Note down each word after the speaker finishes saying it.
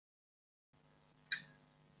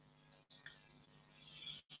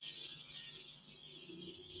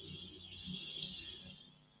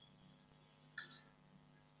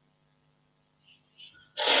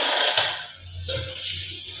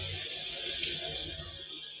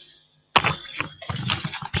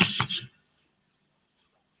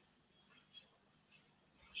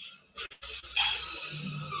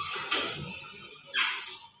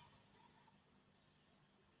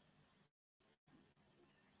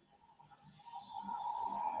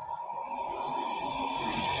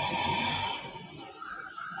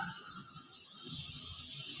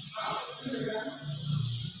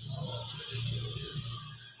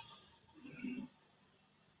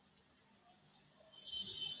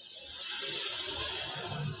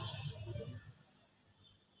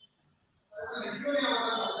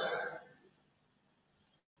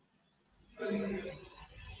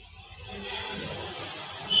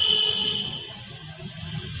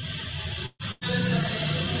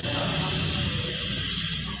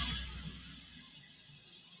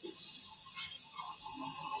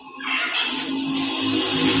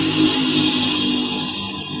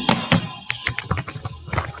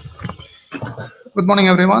Good morning,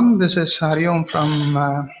 everyone. This is Hariom from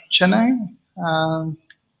Chennai. Um,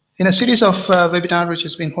 in a series of webinar which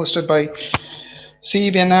has been hosted by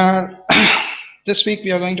CBNR, this week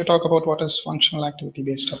we are going to talk about what is functional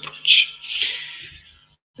activity-based approach.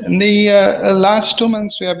 In the last 2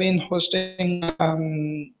 months, we have been hosting,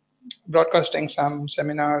 broadcasting some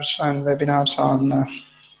seminars and webinars on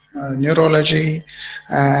neurology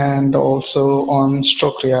and also on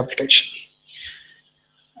stroke rehabilitation.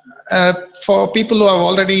 For people who have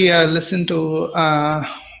already listened to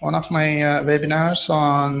one of my webinars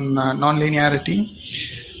on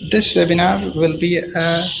nonlinearity, this webinar will be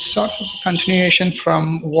a sort of continuation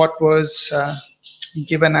from what was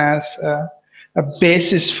given as a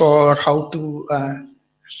basis for how to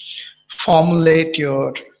formulate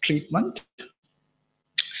your treatment.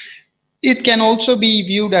 It can also be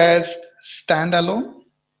viewed as standalone,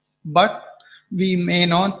 but we may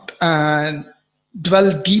not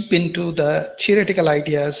dwell deep into the theoretical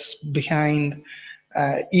ideas behind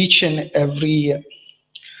each and every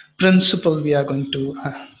principle we are going to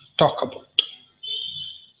talk about.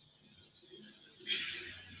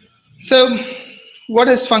 So, what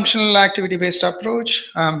is functional activity based approach?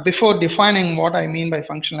 Before defining what I mean by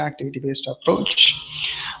functional activity based approach,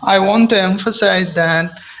 I want to emphasize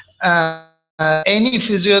that any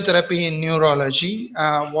physiotherapy in neurology,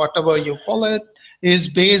 whatever you call it, is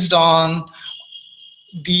based on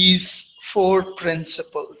these four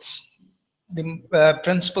principles: the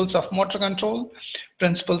principles of motor control,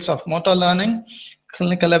 principles of motor learning,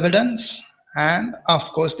 clinical evidence, and of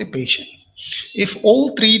course the patient. If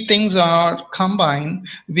all three things are combined,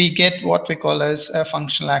 we get what we call as a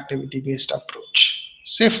functional activity based approach.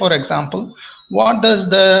 Say for example, what does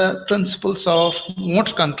the principles of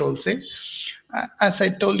motor control say? As I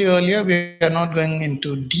told you earlier, we are not going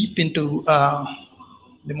into deep into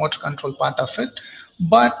the motor control part of it,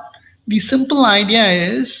 but the simple idea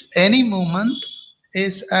is any movement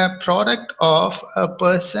is a product of a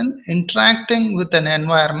person interacting with an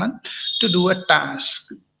environment to do a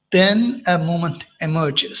task. Then a movement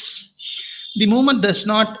emerges. The movement does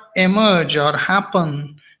not emerge or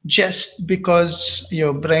happen just because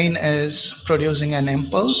your brain is producing an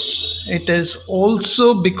impulse. It is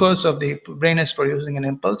also because of the brain is producing an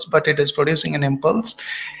impulse, but it is producing an impulse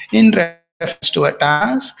in reference to a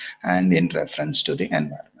task and in reference to the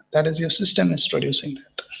environment. That is, your system is producing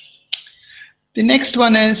that. The next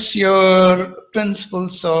one is your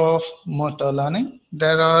principles of motor learning.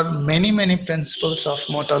 There are many principles of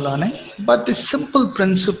motor learning, but the simple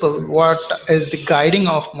principle, what is the guiding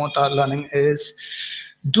of motor learning, is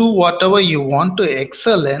do whatever you want to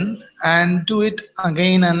excel in and do it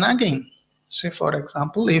again and again. Say, for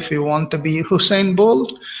example, if you want to be Hussein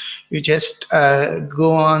Bolt, you just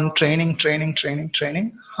go on training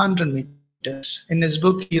 100 meters. In his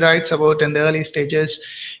book, he writes about in the early stages,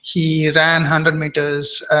 he ran 100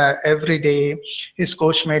 meters every day. His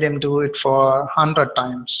coach made him do it for 100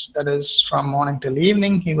 times. That is, from morning till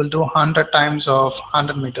evening, he will do 100 times of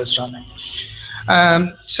 100 meters running.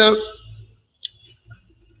 So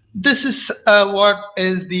this is what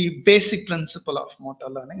is the basic principle of motor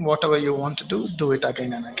learning. Whatever you want to do it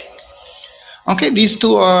again and again. Okay, these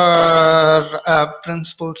two are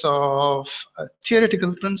principles of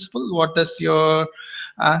theoretical principle. What does your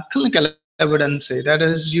clinical evidence say? That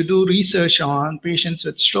is, you do research on patients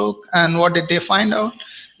with stroke, and what did they find out?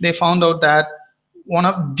 They found out that one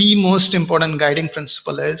of the most important guiding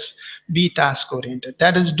principle is be task oriented.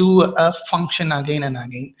 That is, do a function again and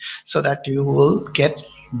again so that you will get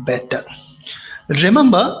better.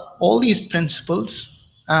 Remember, all these principles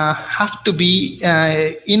have to be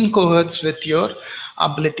in cohorts with your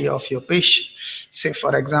ability of your patient. Say,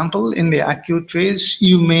 for example, in the acute phase,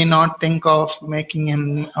 you may not think of making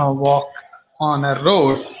him walk on a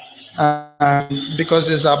road because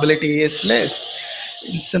his ability is less.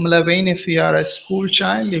 In similar vein, if you are a school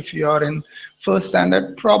child, if you are in first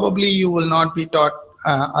standard, probably you will not be taught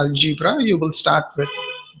algebra. You will start with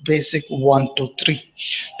basic 1, 2, 3.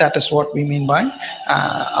 That is what we mean by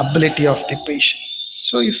ability of the patient.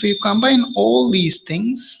 So if we combine all these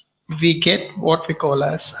things, we get what we call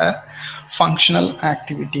as a functional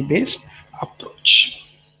activity based approach,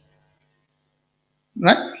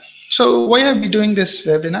 right? So why are we doing this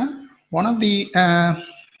webinar? One of the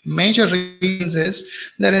major reasons is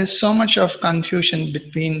there is so much of confusion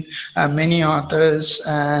between many authors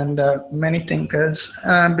and many thinkers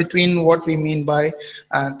between what we mean by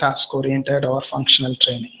task oriented or functional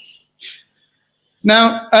training.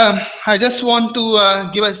 Now, I just want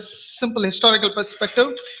to give a simple historical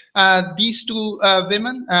perspective. These two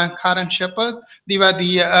women, Karen Shepherd, they were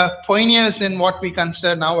the pioneers in what we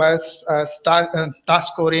consider now as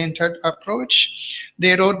task-oriented approach.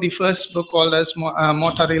 They wrote the first book called as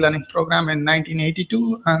Motor Relearning Program in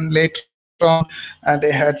 1982, and later on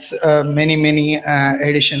they had many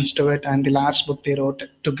additions to it. And the last book they wrote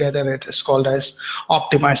together, it is called as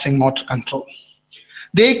Optimizing Motor Control.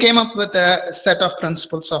 They came up with a set of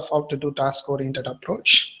principles of how to do task-oriented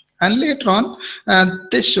approach. And later on,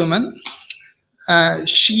 this woman,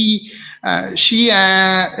 she is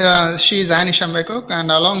Annie Shambekok,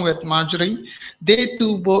 and along with Marjorie, they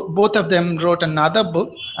two both of them wrote another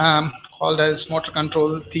book called as Motor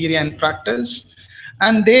Control Theory and Practice,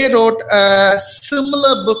 and they wrote a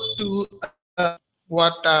similar book to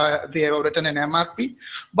what they have written in MRP,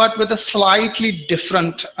 but with a slightly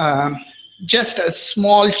different, just a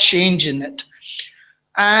small change in it.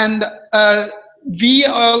 And we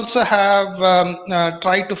also have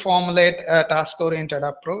tried to formulate a task-oriented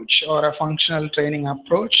approach or a functional training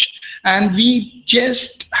approach, and we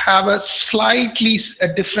just have a slightly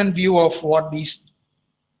different view of what these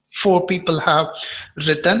four people have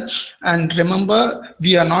written. And remember,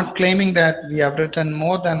 we are not claiming that we have written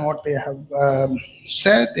more than what they have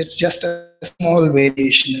said. It's just a small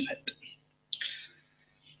variation in it.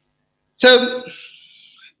 So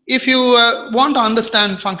if you want to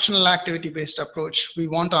understand functional activity based approach, we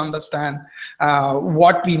want to understand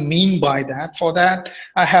what we mean by that. For that,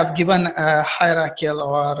 I have given a hierarchical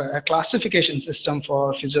or a classification system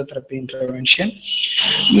for physiotherapy intervention.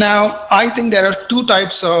 Now, I think there are two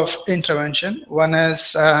types of intervention. One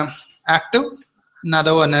is active,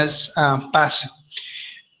 another one is passive.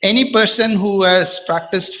 Any person who has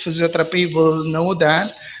practiced physiotherapy will know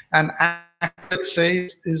that an active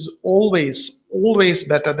exercise is always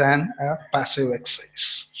better than a passive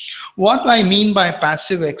exercise. What I mean by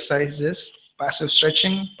passive exercise is passive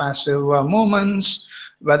stretching, passive movements,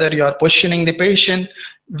 whether you are positioning the patient.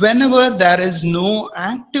 Whenever there is no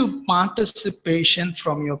active participation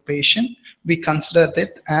from your patient, we consider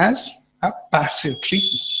that as a passive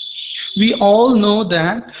treatment. We all know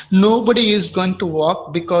that nobody is going to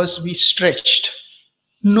walk because we stretched.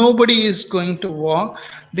 Nobody is going to walk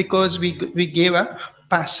because we gave a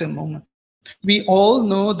passive movement. We all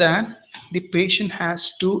know that the patient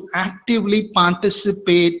has to actively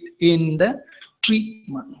participate in the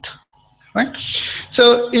treatment, right?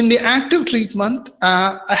 So in the active treatment,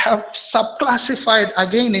 I have subclassified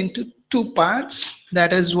again into two parts.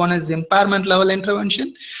 That is, one is impairment level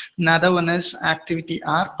intervention, another one is activity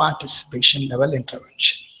or participation level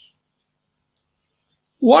intervention.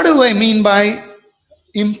 What do I mean by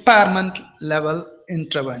impairment level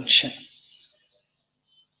intervention?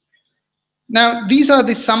 Now, these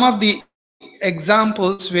are some of the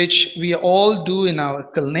examples which we all do in our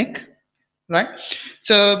clinic, right?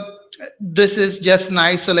 So this is just an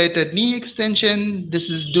isolated knee extension. This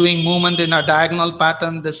is doing movement in a diagonal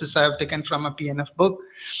pattern. This is I have taken from a PNF book.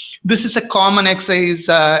 This is a common exercise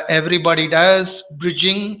everybody does,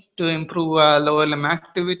 bridging to improve lower limb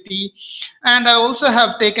activity. And I also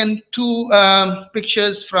have taken two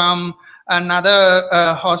pictures from another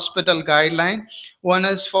hospital guideline. One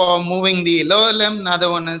is for moving the lower limb,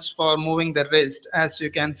 another one is for moving the wrist. As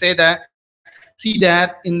you can see that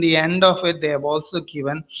in the end of it, they have also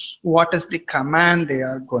given what is the command they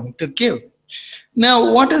are going to give.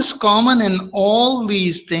 Now, what is common in all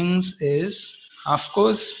these things is, of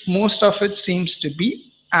course, most of it seems to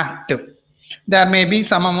be active. There may be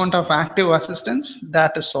some amount of active assistance,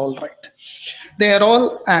 that is all right. They are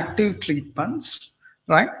all active treatments,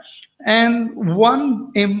 right? And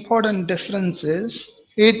one important difference is,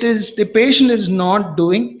 it is the patient is not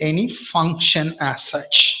doing any function as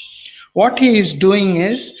such. What he is doing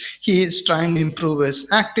is he is trying to improve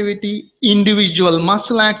his activity, individual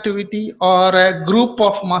muscle activity, or a group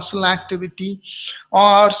of muscle activity,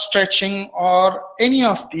 or stretching, or any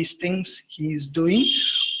of these things he is doing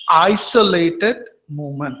isolated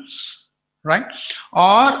movements, right?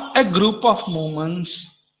 Or a group of movements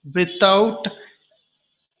without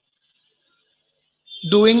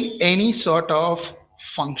doing any sort of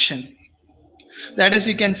function. That is,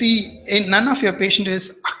 you can see none of your patient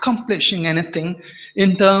is accomplishing anything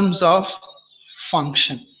in terms of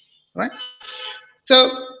function, right?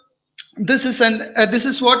 So this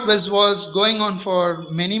is what was going on for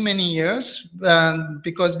many years,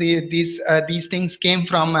 because these things came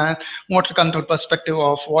from a motor control perspective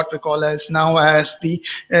of what we call as now as the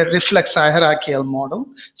reflex hierarchical model.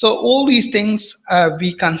 So all these things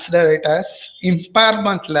we consider it as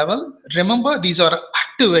impairment level. Remember, these are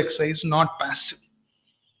active exercise, not passive.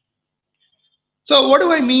 So what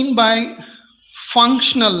do I mean by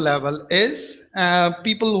functional level is,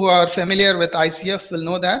 People who are familiar with ICF will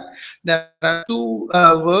know that there are two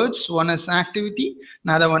words. One is activity,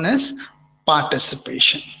 another one is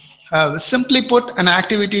participation. Simply put, an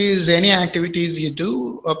activity is any activities you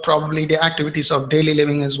do, probably the activities of daily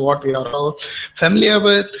living is what we are all familiar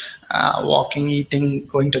with, walking, eating,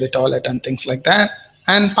 going to the toilet, and things like that.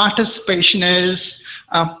 And participation is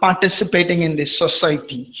participating in the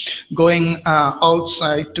society, going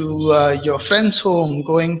outside to your friend's home,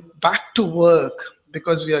 going back to work,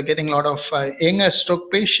 because we are getting a lot of younger stroke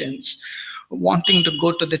patients wanting to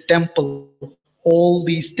go to the temple, all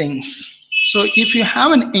these things. So if you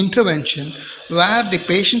have an intervention where the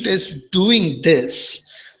patient is doing this,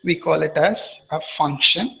 we call it as a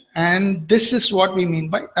function. And this is what we mean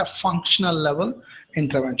by a functional level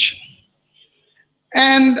intervention.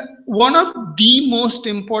 And one of the most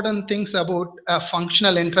important things about a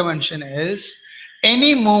functional intervention is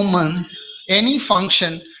any movement, any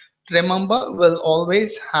function, remember, will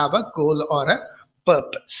always have a goal or a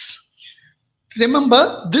purpose.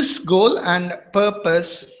 Remember, this goal and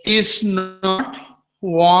purpose is not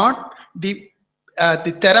what the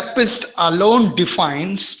therapist alone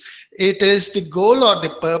defines. It is the goal or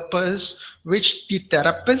the purpose which the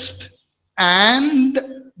therapist and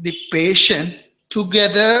the patient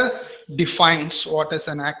together defines what is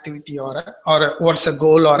an activity or what's a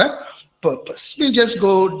goal or a purpose. We'll just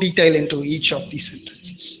go detail into each of these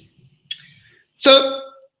sentences. So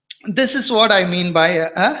this is what I mean by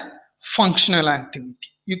a functional activity.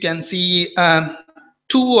 You can see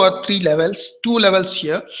two or three levels, two levels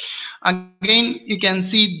here. Again, you can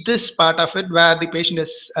see this part of it where the patient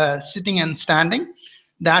is sitting and standing.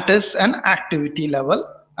 That is an activity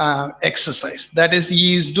level exercise. That is,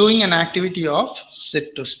 he is doing an activity of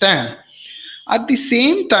sit to stand. At the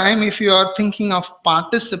same time, if you are thinking of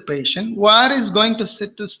participation, where is going to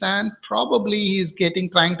sit to stand? Probably he is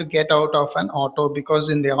trying to get out of an auto, because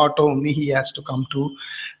in the auto only he has to come to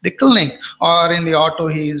the clinic, or in the auto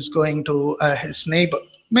he is going to his neighbor,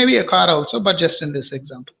 maybe a car also, but just in this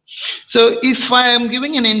example. So if I am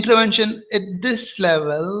giving an intervention at this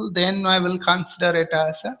level, then I will consider it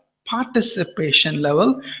as a participation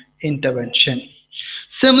level intervention.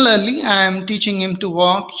 Similarly, I am teaching him to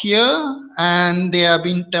walk here, and they are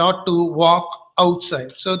being taught to walk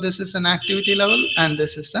outside. So this is an activity level, and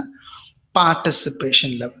this is a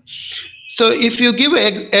participation level. So if you give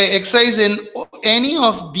exercise in any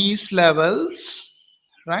of these levels,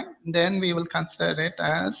 right, then we will consider it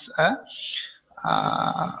as a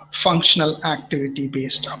functional activity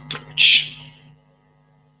based approach.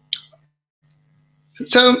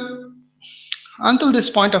 So until this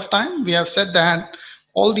point of time, we have said that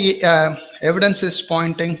all the evidence is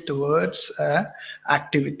pointing towards a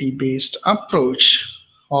activity-based approach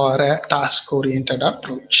or a task-oriented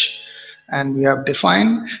approach. And we have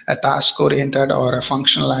defined a task-oriented or a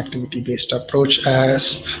functional activity-based approach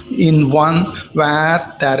as in one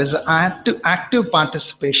where there is active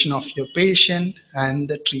participation of your patient, and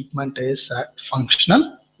the treatment is at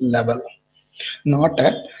functional level, not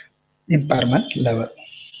at impairment level.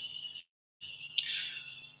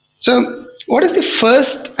 So, what is the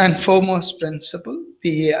first and foremost principle?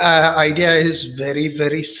 The idea is very,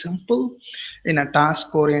 very simple. In a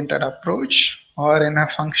task oriented approach or in a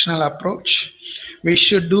functional approach, we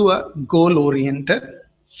should do a goal oriented,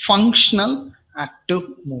 functional, active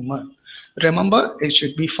movement. Remember, it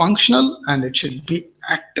should be functional and it should be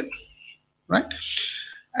active, right?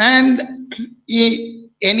 And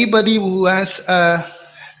anybody who has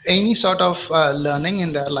any sort of learning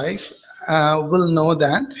in their life will know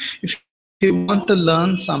that if you want to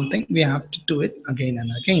learn something, we have to do it again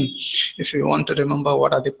and again. If you want to remember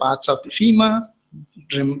what are the parts of the femur,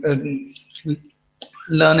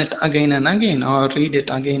 learn it again and again, or read it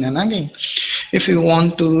again and again. If you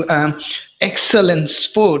want to excel in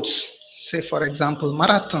sports, say for example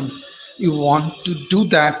marathon, you want to do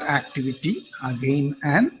that activity again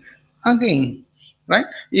and again, right?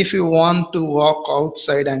 If you want to walk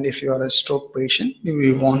outside, and if you are a stroke patient,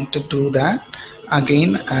 we want to do that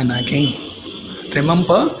again and again.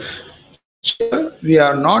 Remember, here we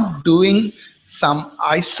are not doing some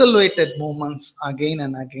isolated movements again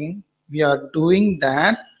and again. We are doing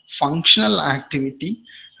that functional activity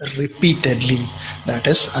repeatedly, that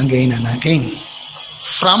is again and again.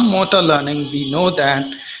 From motor learning, we know that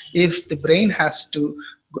if the brain has to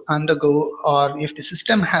undergo, or if the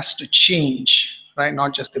system has to change, right,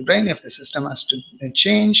 not just the brain, if the system has to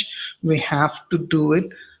change, we have to do it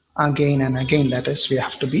again and again. That is, we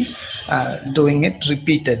have to be doing it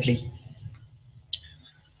repeatedly.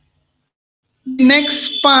 The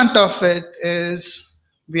next part of it is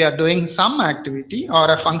we are doing some activity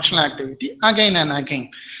or a functional activity again and again.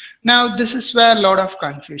 Now, this is where a lot of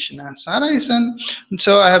confusion has arisen.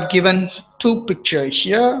 So I have given two pictures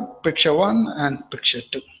here, picture one and picture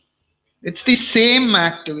two. It's the same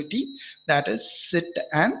activity, that is sit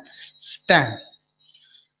and stand.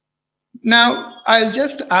 Now, I'll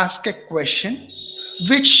just ask a question.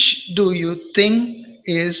 Which do you think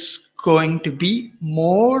is going to be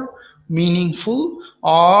more meaningful,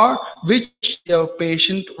 or which your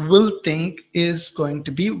patient will think is going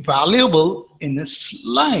to be valuable in his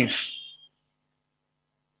life?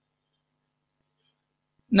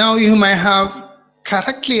 Now, you may have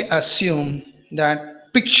correctly assumed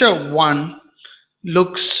that picture one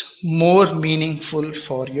looks more meaningful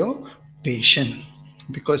for your patient,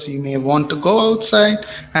 because you may want to go outside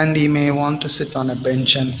and you may want to sit on a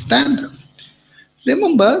bench and stand up.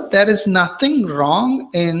 Remember, there is nothing wrong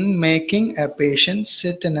in making a patient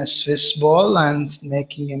sit in a Swiss ball and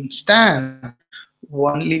making him stand.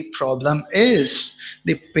 Only problem is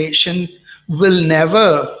the patient will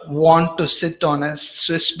never want to sit on a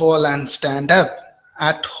Swiss ball and stand up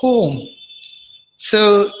at home.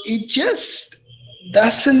 So it just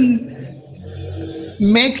doesn't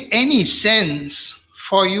make any sense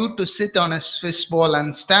for you to sit on a Swiss ball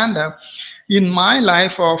and stand up. In my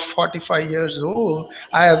life of 45 years old,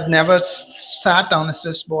 I have never sat on a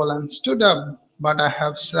Swiss ball and stood up, but I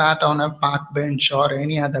have sat on a park bench or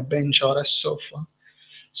any other bench or a sofa.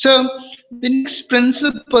 So the next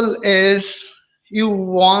principle is you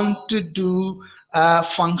want to do a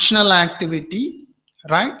functional activity,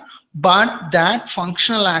 right? But that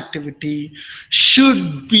functional activity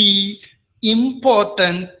should be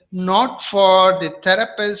important not for the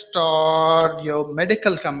therapist or your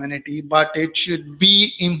medical community, but it should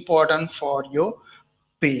be important for your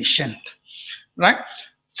patient, right?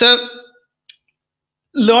 So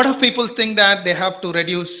a lot of people think that they have to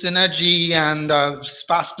reduce synergy and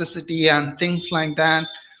spasticity and things like that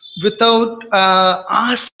without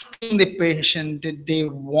asking the patient did they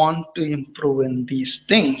want to improve in these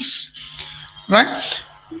things, right?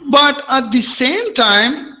 But at the same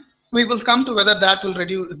time, we will come to whether that will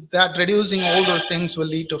reduce, that reducing all those things will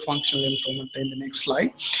lead to functional improvement in the next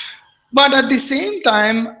slide. But at the same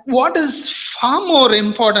time, what is far more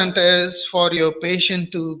important is for your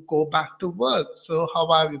patient to go back to work. So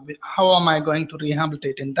how am I going to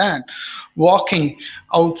rehabilitate in that? Walking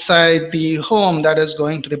outside the home, that is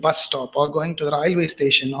going to the bus stop or going to the railway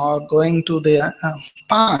station or going to the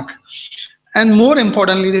park. And more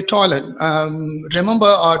importantly, the toilet. Remember,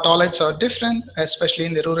 our toilets are different, especially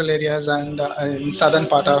in the rural areas and in southern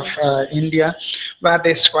part of India, where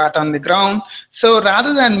they squat on the ground. So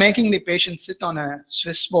rather than making the patient sit on a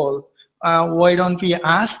Swiss ball, why don't we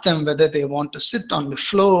ask them whether they want to sit on the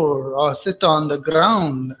floor or sit on the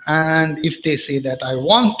ground? And if they say that I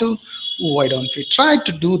want to, why don't we try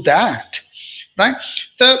to do that? Right?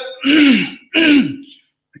 So,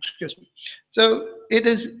 excuse me. So it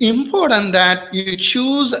is important that you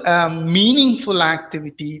choose a meaningful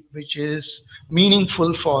activity which is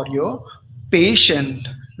meaningful for your patient,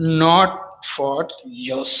 not for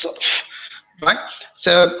yourself, right?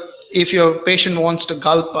 So if your patient wants to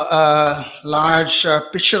gulp a large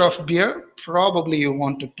pitcher of beer, probably you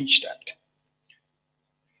want to teach that.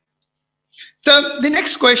 So the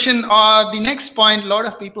next question or the next point, a lot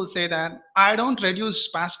of people say that I don't reduce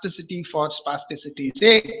spasticity for spasticity's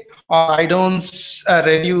sake, or I don't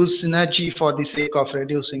reduce synergy for the sake of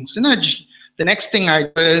reducing synergy. The next thing I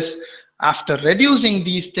do is after reducing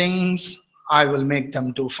these things, I will make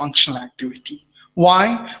them do functional activity.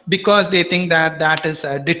 Why? Because they think that that is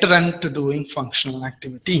a deterrent to doing functional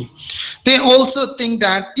activity. They also think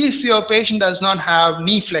that if your patient does not have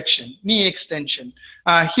knee flexion, knee extension,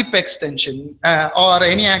 hip extension, or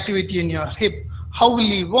any activity in your hip, how will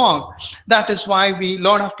you walk? That is why a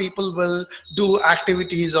lot of people will do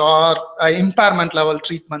activities or impairment level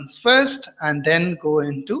treatments first and then go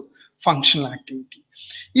into functional activity.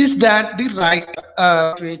 Is that the right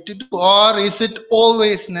way to do, or is it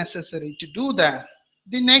always necessary to do that?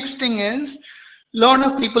 The next thing is, a lot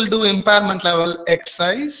of people do impairment level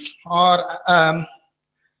exercise or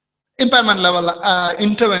impairment level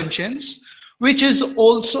interventions, which is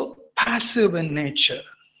also passive in nature,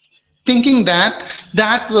 thinking that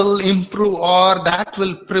that will improve or that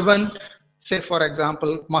will prevent, say for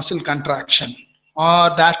example, muscle contraction,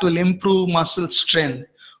 or that will improve muscle strength,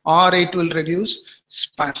 or it will reduce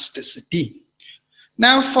spasticity.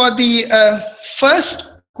 Now for the first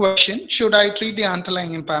question, should I treat the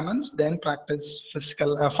underlying impairments then practice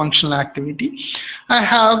physical functional activity? I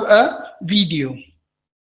have a video.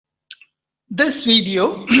 This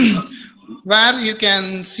video where you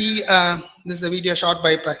can see, this is a video shot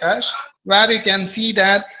by Prakash, where you can see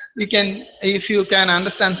that You can, if you can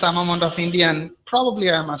understand some amount of Indian,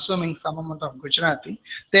 probably I'm assuming some amount of Gujarati,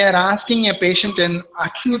 they are asking a patient, an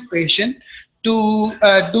acute patient, to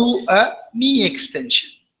do a knee extension,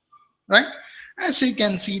 right? As you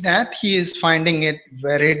can see that he is finding it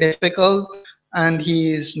very difficult and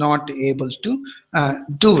he is not able to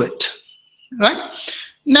do it, right?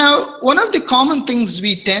 Now, one of the common things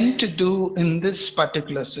we tend to do in this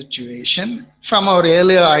particular situation from our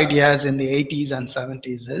earlier ideas in the 80s and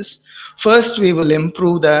 70s is first we will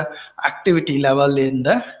improve the activity level in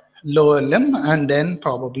the lower limb and then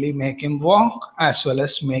probably make him walk as well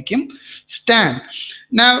as make him stand.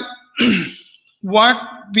 Now, what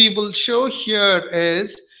we will show here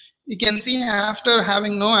is you can see after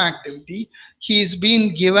having no activity, he's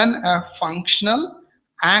been given a functional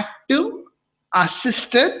active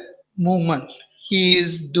assisted movement. He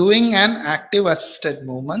is doing an active assisted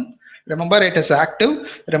movement. Remember, it is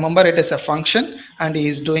active, remember, it is a function, and he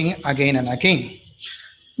is doing again and again.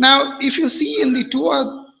 Now, if you see in the two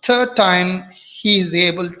or third time, he is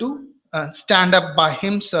able to stand up by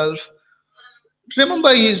himself.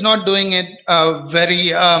 Remember, he is not doing it uh,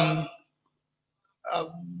 very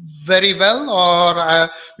well, or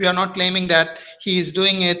we are not claiming that he is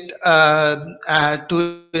doing it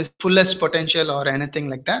to his fullest potential or anything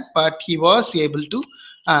like that, but he was able to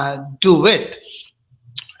do it.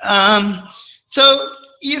 So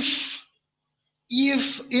if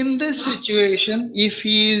in this situation, if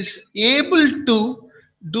he is able to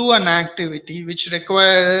do an activity which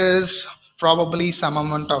requires probably some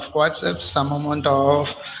amount of quadriceps, some amount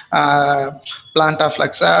of uh, plantar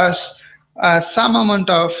flexors, some amount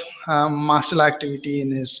of muscle activity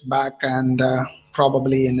in his back and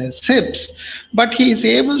probably in his hips, but he is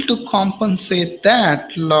able to compensate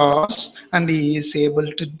that loss and he is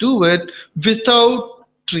able to do it without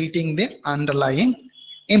treating the underlying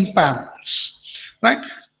impairments, right?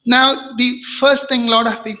 Now, the first thing a lot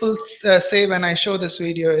of people say when I show this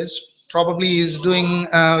video is probably is doing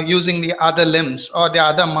using the other limbs or the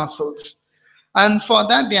other muscles, and for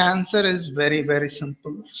that the answer is very very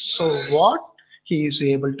simple. So what, he is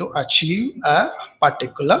able to achieve a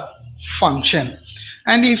particular function,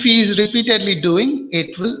 and if he is repeatedly doing,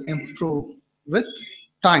 it will improve with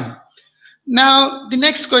time. Now, the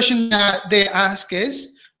next question they ask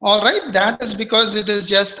is, all right, that is because it is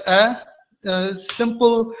just a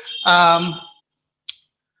simple,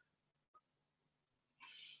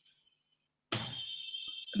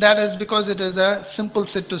 that is because it is a simple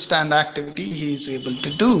sit to stand activity he is able to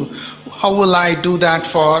do. How will I do that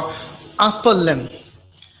for upper limb?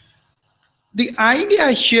 The idea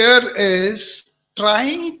here is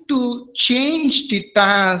trying to change the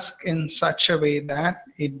task in such a way that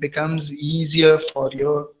it becomes easier for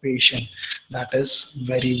your patient. That is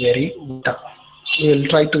very, very vital. We will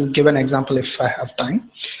try to give an example if I have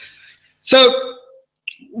time. So,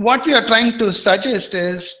 what we are trying to suggest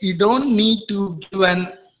is you don't need to give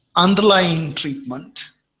an underlying treatment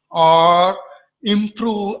or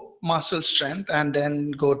improve muscle strength and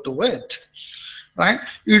then go to it, right?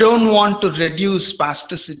 You don't want to reduce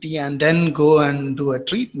spasticity and then go and do a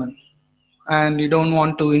treatment, and you don't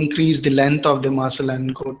want to increase the length of the muscle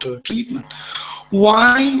and go to treatment.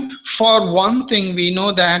 Why? For one thing, we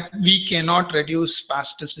know that we cannot reduce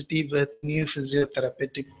spasticity with new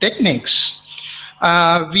physiotherapeutic techniques.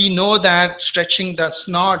 We know that stretching does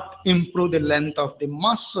not improve the length of the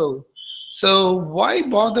muscle. So why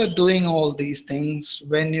bother doing all these things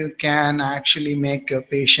when you can actually make a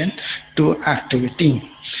patient do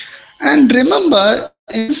activity? And remember,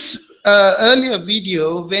 in this earlier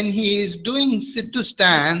video, when he is doing sit to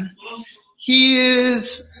stand, he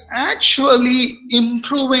is actually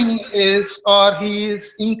improving his, or he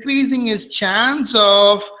is increasing his chance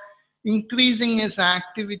of increasing his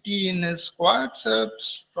activity in his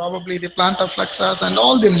quadriceps, probably the plantar flexors and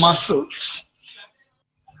all the muscles.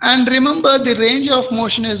 And remember, the range of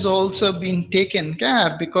motion is also being taken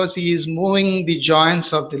care because he is moving the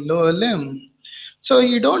joints of the lower limb. So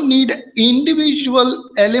you don't need individual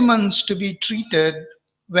elements to be treated.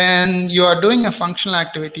 When you are doing a functional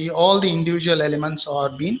activity, all the individual elements are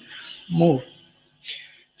being moved.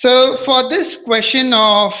 So for this question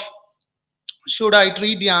of should I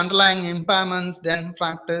treat the underlying impairments then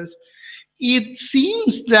practice, it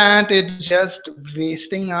seems that it is just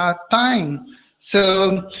wasting our time.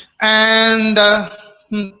 So, and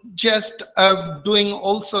just doing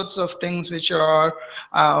all sorts of things which are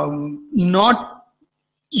not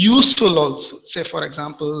useful also. Say, for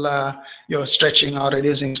example, you're stretching or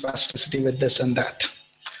reducing spasticity with this and that,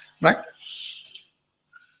 right?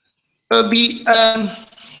 So the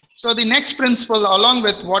So the next principle, along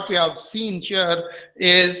with what we have seen here,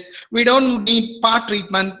 is we don't need part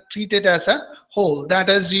treatment, treat it as a whole.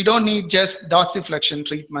 That is, you don't need just dorsiflexion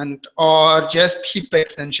treatment or just hip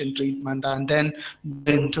extension treatment and then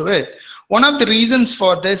go into it. One of the reasons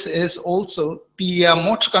for this is also the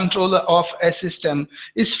motor control of a system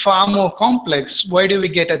is far more complex. Why do we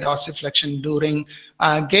get a dorsiflexion during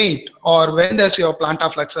gait, or when does your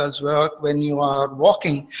plantar flexors work when you are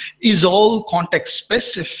walking, is all context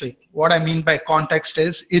specific. What I mean by context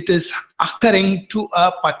is it is occurring to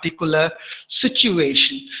a particular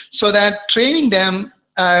situation, so that training them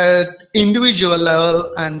at individual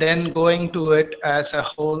level and then going to it as a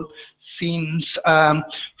whole seems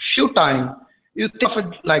futile. You think of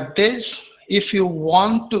it like this: if you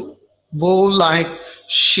want to bowl like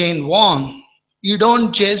Shane Warne, you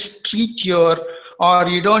don't just treat your, or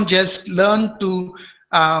you don't just learn to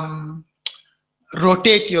um,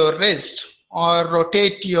 rotate your wrist or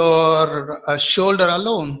rotate your shoulder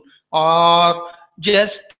alone, or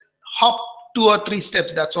just hop 2 or 3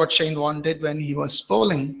 steps. That's what Shane Warne did when he was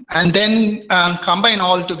bowling, and then combine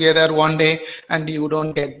all together one day, and you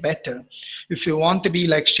don't get better. If you want to be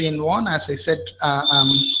like Shane Warne, as I said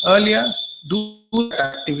earlier, do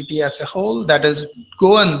that activity as a whole. That is,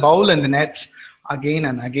 go and bowl in the nets again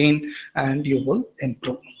and again, and you will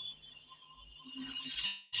improve.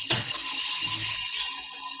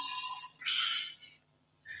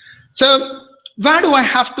 So where do I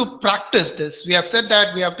have to practice this? We have said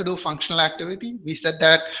that we have to do functional activity. We said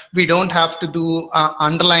that we don't have to do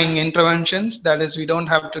underlying interventions. That is, we don't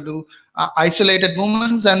have to do isolated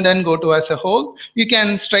movements and then go to as a whole. You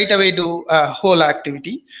can straight away do a whole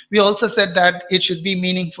activity. We also said that it should be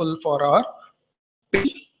meaningful for our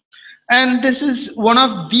patient. And this is one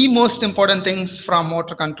of the most important things from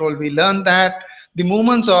motor control. We learned that the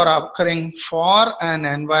movements are occurring for an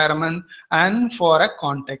environment and for a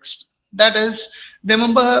context. That is,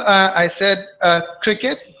 remember I said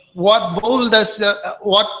cricket. What bowl does,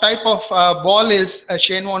 what type of ball is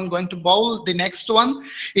Shane Warne going to bowl? The next one,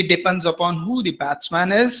 it depends upon who the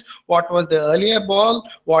batsman is, what was the earlier ball,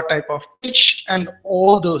 what type of pitch, and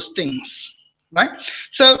all those things, right?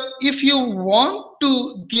 So if you want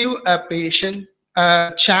to give a patient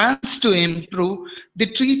a chance to improve, the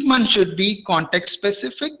treatment should be context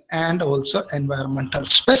specific and also environmental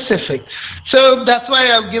specific. So that's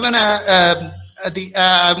why I've given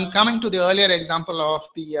I'm coming to the earlier example of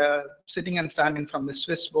the sitting and standing from the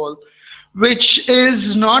Swiss ball, which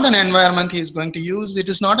is not an environment he is going to use. It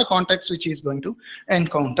is not a context which he is going to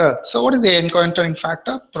encounter. So what is the encountering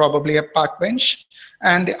factor? Probably a park bench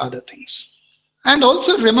and the other things. And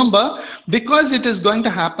also remember, because it is going to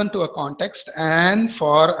happen to a context and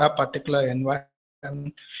for a particular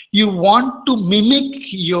environment, you want to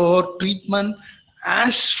mimic your treatment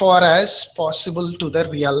as far as possible to the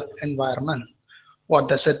real environment. What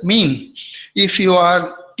does it mean? If you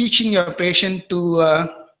are teaching your patient to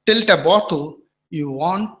tilt a bottle, you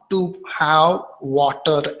want to have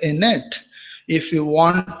water in it. If you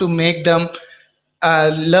want to make them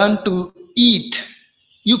learn to eat,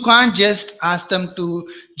 you can't just ask them to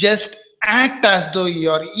just act as though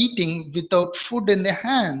you're eating without food in the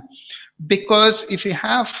hand. Because if you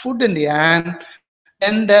have food in the hand,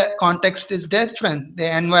 then the context is different,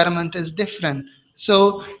 the environment is different.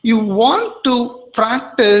 So you want to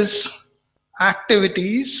practice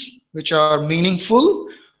activities which are meaningful,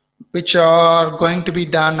 which are going to be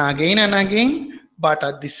done again and again, but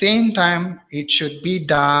at the same time, it should be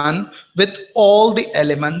done with all the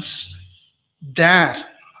elements there,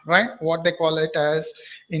 right? What they call it as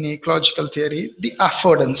in ecological theory, the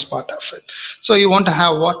affordance part of it. So you want to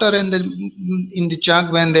have water in the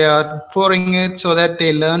jug when they are pouring it, so that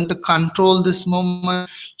they learn to control this movement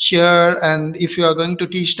here. And if you are going to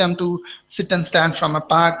teach them to sit and stand from a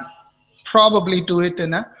park, probably do it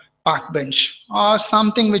in a park bench or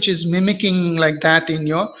something which is mimicking like that in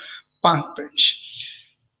your park bench.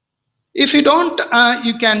 If you don't,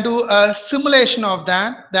 you can do a simulation of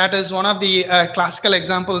that. That is one of the classical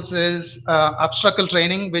examples is obstacle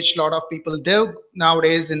training, which a lot of people do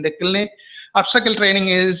nowadays in the clinic. Obstacle training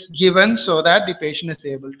is given so that the patient is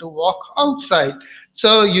able to walk outside.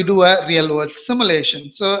 So you do a real world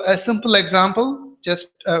simulation. So a simple example, just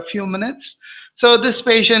a few minutes. So this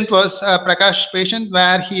patient was a Prakash patient,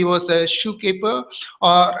 where he was a shoe keeper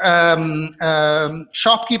or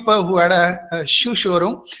shopkeeper who had a shoe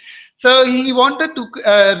showroom. So he wanted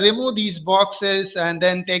to remove these boxes and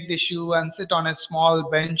then take the shoe and sit on a small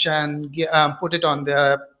bench and put it on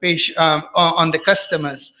the patient, on the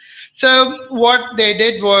customers. So what they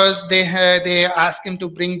did was they asked him to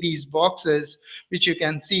bring these boxes, which you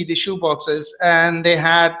can see the shoe boxes, and they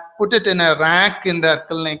had put it in a rack in their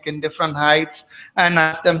clinic in different heights and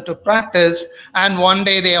ask them to practice. And one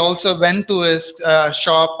day they also went to his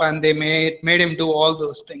shop and they made him do all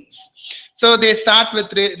those things. So they started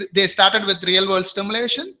with real world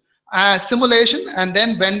simulation, and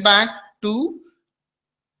then went back to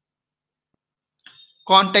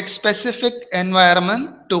context specific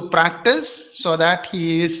environment to practice so that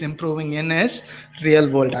he is improving in his real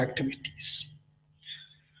world activities.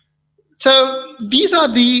 So these are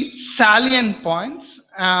the salient points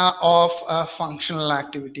of a functional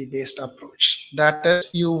activity based approach. That is,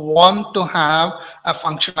 you want to have a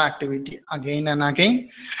functional activity again and again.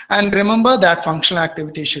 And remember that functional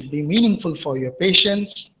activity should be meaningful for your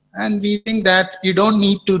patients. And we think that you don't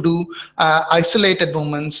need to do isolated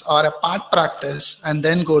movements or a part practice and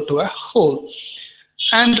then go to a whole.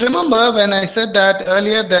 And remember, when I said that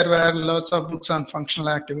earlier, there were lots of books on functional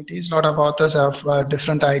activities. A lot of authors have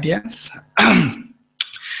different ideas.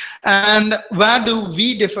 And where do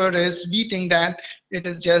we differ is we think that it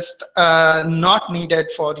is just not needed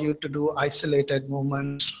for you to do isolated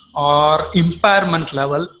movements or impairment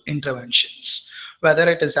level interventions, whether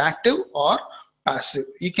it is active or passive.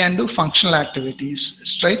 You can do functional activities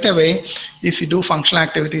straight away. If you do functional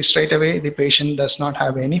activities straight away, the patient does not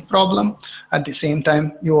have any problem. At the same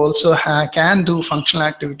time, you also can do functional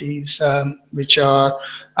activities which are,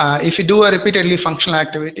 if you do a repeatedly functional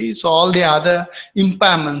activities, all the other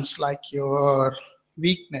impairments like your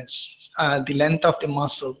weakness, the length of the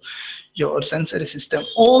muscle, your sensory system,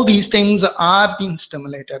 all these things are being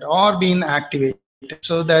stimulated or being activated.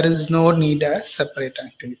 So there is no need as separate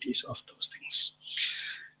activities of those things.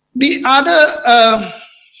 The other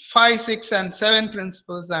 5, 6, and 7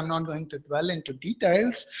 principles, I'm not going to dwell into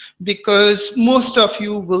details because most of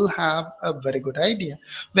you will have a very good idea.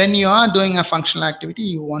 When you are doing a functional activity,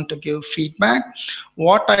 you want to give feedback.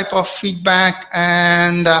 What type of feedback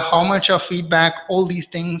and how much of feedback, all these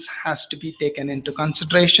things has to be taken into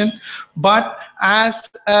consideration. But as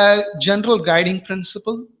a general guiding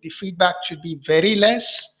principle, the feedback should be very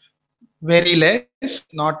less,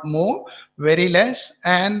 not more, very less,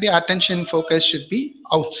 and the attention focus should be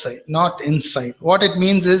outside, not inside. What it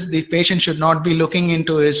means is the patient should not be looking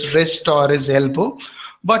into his wrist or his elbow,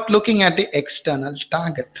 but looking at the external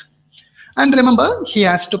target. And remember, he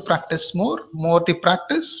has to practice more the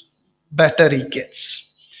practice, better he gets.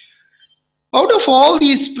 Out of all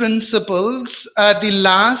these principles, the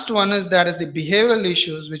last one is that is the behavioral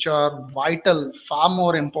issues, which are vital, far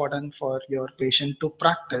more important for your patient to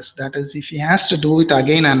practice. That is, if he has to do it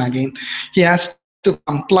again and again, he has to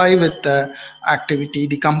comply with the activity,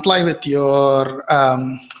 the comply with your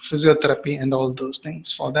physiotherapy and all those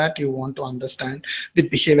things. For that, you want to understand the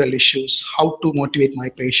behavioral issues, how to motivate my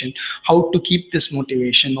patient, how to keep this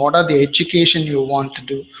motivation, what are the education you want to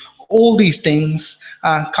do. All these things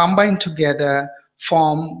combined together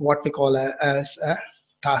form what we call as a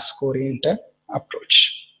task-oriented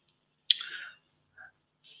approach.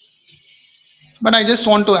 But I just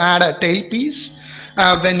want to add a tail piece.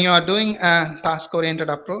 When you are doing a task-oriented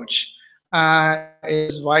approach, it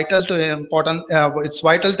is vital to important. It's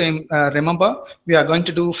vital to remember we are going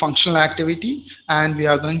to do functional activity, and we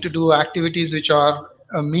are going to do activities which are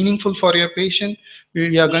meaningful for your patient.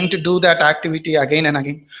 We are going to do that activity again and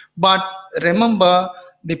again. But remember,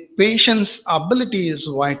 the patient's ability is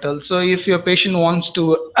vital. So if your patient wants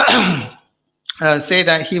to say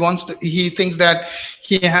that he thinks that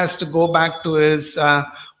he has to go back to his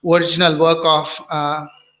original work of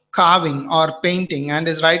carving or painting, and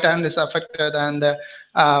his right hand is affected, and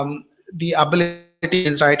the ability in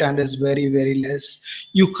his right hand is very less.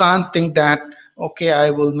 You can't think that, okay,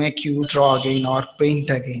 I will make you draw again or paint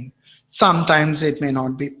again. Sometimes it may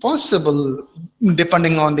not be possible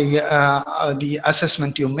depending on the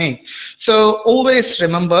assessment you make. So always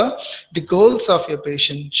remember, the goals of your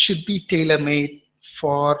patient should be tailor made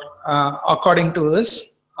for according to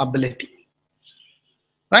his ability,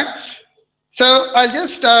 right? So I'll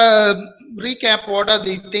just recap what are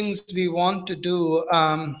the things we want to do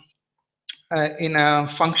in a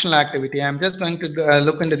functional activity. I'm just going to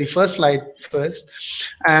look into the first slide first,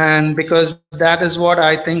 and because that is what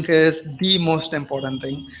I think is the most important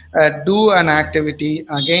thing. Do an activity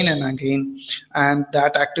again and again, and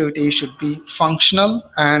that activity should be functional,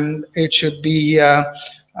 and it should be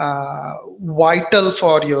vital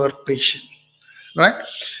for your patient, right?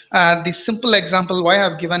 The simple example why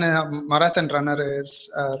I've given a marathon runner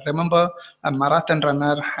is, remember, a marathon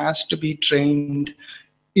runner has to be trained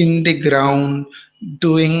in the ground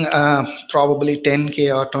doing probably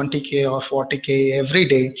 10K or 20K or 40K every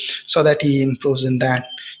day so that he improves in that.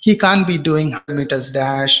 He can't be doing 100 meters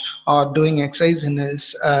dash or doing exercise in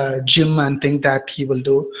his gym and think that he will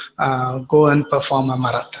do go and perform a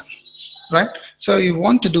marathon, right? So you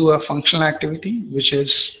want to do a functional activity which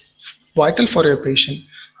is vital for your patient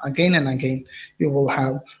again and again. You will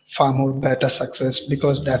have far more better success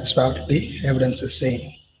because that's what the evidence is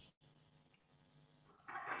saying.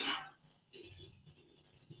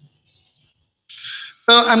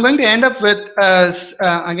 So I'm going to end up with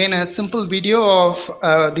again a simple video of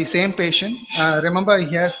the same patient. Remember,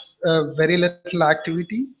 he has very little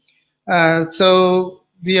activity. So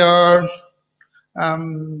we are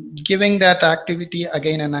giving that activity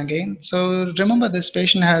again and again. So remember, this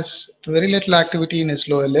patient has very little activity in his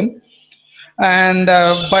lower limb, and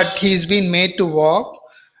but he's been made to walk.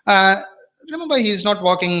 Uh, Remember, he's not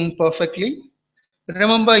walking perfectly.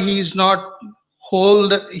 Remember, he's not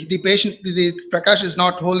hold the patient. The Prakash is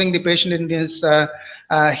not holding the patient in his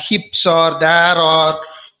hips or there or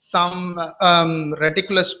some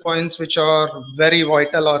reticulous points which are very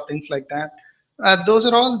vital or things like that. Those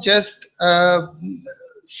are all just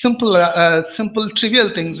simple trivial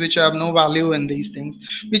things which have no value in these things.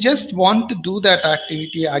 We just want to do that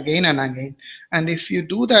activity again and again, and if you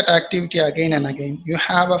do that activity again and again, you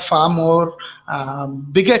have a far more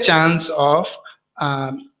bigger chance of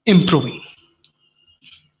improving.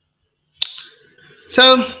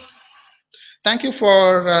 So thank you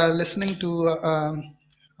for listening to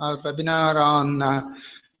our webinar on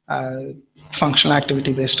uh, functional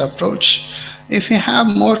activity based approach. If you have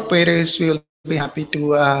more queries, we will be happy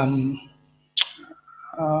to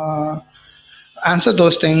uh, answer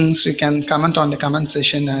those things. You can comment on the comment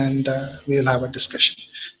session and we will have a discussion.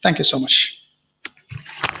 Thank you so much.